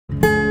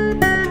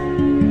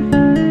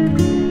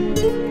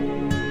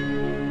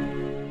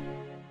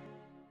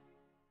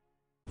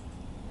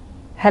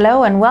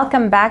Hello and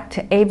welcome back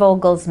to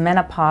A.Vogel's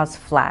Menopause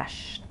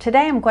Flash.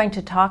 Today I'm going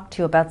to talk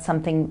to you about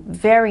something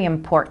very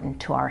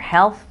important to our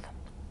health,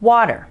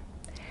 water.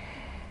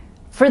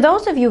 For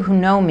those of you who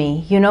know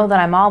me, you know that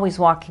I'm always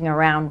walking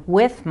around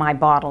with my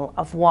bottle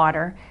of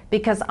water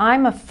because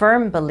I'm a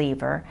firm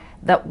believer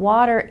that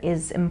water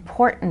is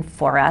important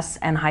for us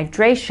and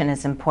hydration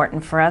is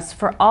important for us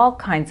for all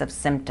kinds of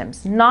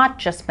symptoms, not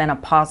just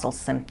menopausal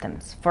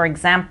symptoms. For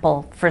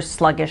example, for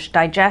sluggish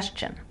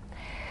digestion.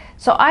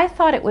 So I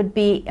thought it would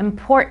be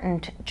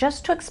important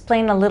just to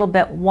explain a little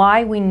bit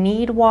why we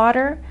need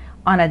water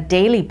on a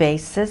daily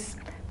basis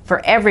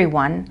for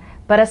everyone,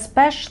 but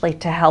especially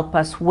to help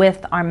us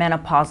with our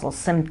menopausal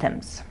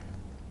symptoms.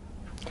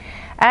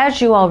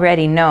 As you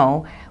already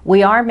know,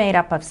 we are made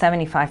up of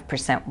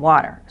 75%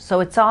 water, so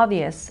it's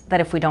obvious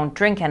that if we don't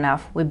drink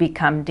enough, we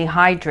become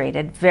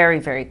dehydrated very,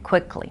 very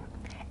quickly.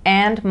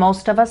 And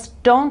most of us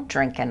don't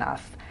drink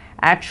enough.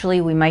 Actually,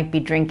 we might be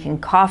drinking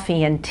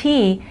coffee and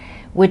tea,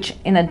 which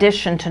in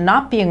addition to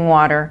not being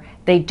water,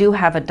 they do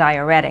have a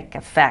diuretic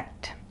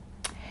effect.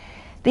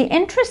 The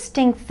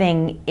interesting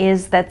thing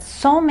is that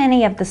so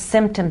many of the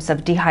symptoms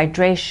of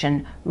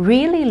dehydration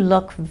really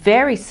look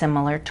very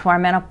similar to our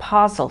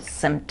menopausal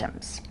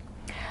symptoms.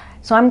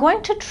 So I'm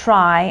going to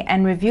try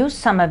and review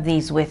some of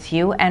these with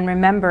you and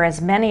remember as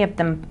many of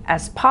them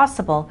as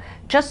possible,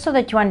 just so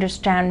that you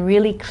understand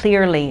really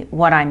clearly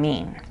what I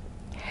mean.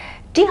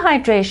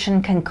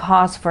 Dehydration can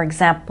cause, for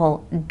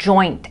example,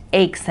 joint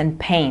aches and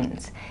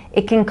pains.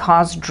 It can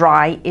cause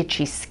dry,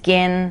 itchy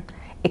skin.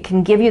 It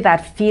can give you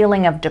that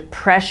feeling of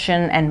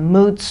depression and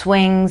mood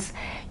swings.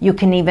 You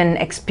can even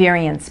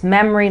experience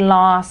memory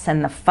loss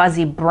and the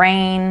fuzzy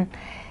brain.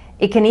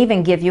 It can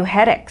even give you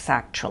headaches,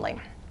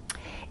 actually.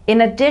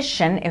 In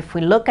addition, if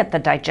we look at the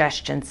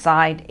digestion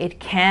side, it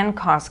can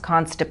cause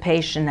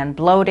constipation and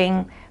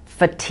bloating,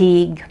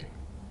 fatigue.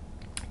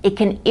 It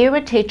can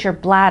irritate your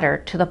bladder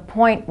to the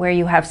point where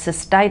you have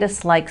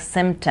cystitis-like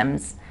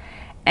symptoms,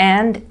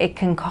 and it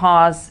can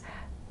cause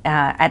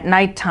at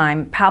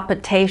nighttime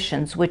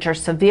palpitations, which are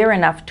severe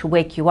enough to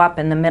wake you up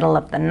in the middle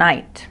of the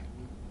night.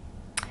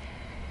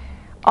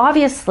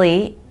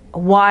 Obviously,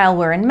 while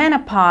we're in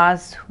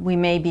menopause, we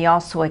may be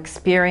also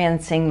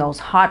experiencing those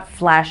hot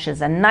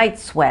flashes and night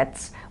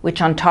sweats,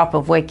 which on top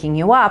of waking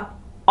you up,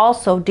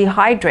 also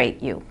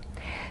dehydrate you.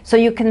 So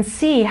you can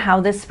see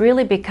how this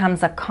really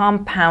becomes a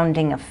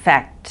compounding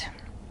effect.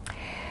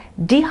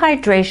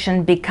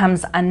 Dehydration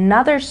becomes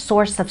another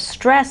source of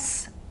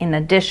stress in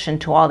addition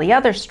to all the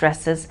other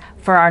stresses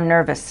for our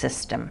nervous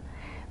system,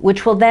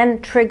 which will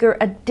then trigger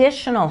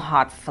additional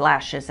hot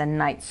flashes and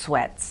night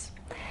sweats.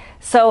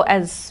 So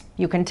as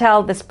you can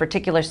tell, this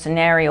particular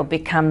scenario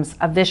becomes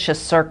a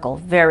vicious circle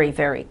very,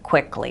 very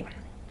quickly.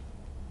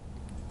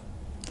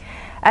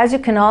 As you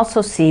can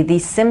also see,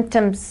 these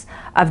symptoms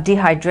of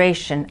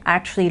dehydration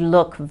actually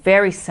look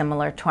very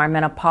similar to our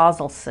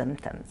menopausal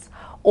symptoms,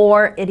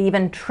 or it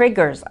even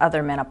triggers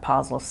other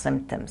menopausal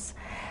symptoms.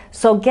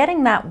 So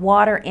getting that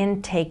water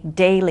intake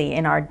daily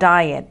in our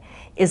diet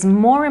is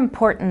more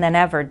important than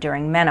ever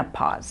during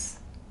menopause.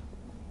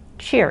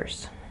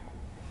 Cheers.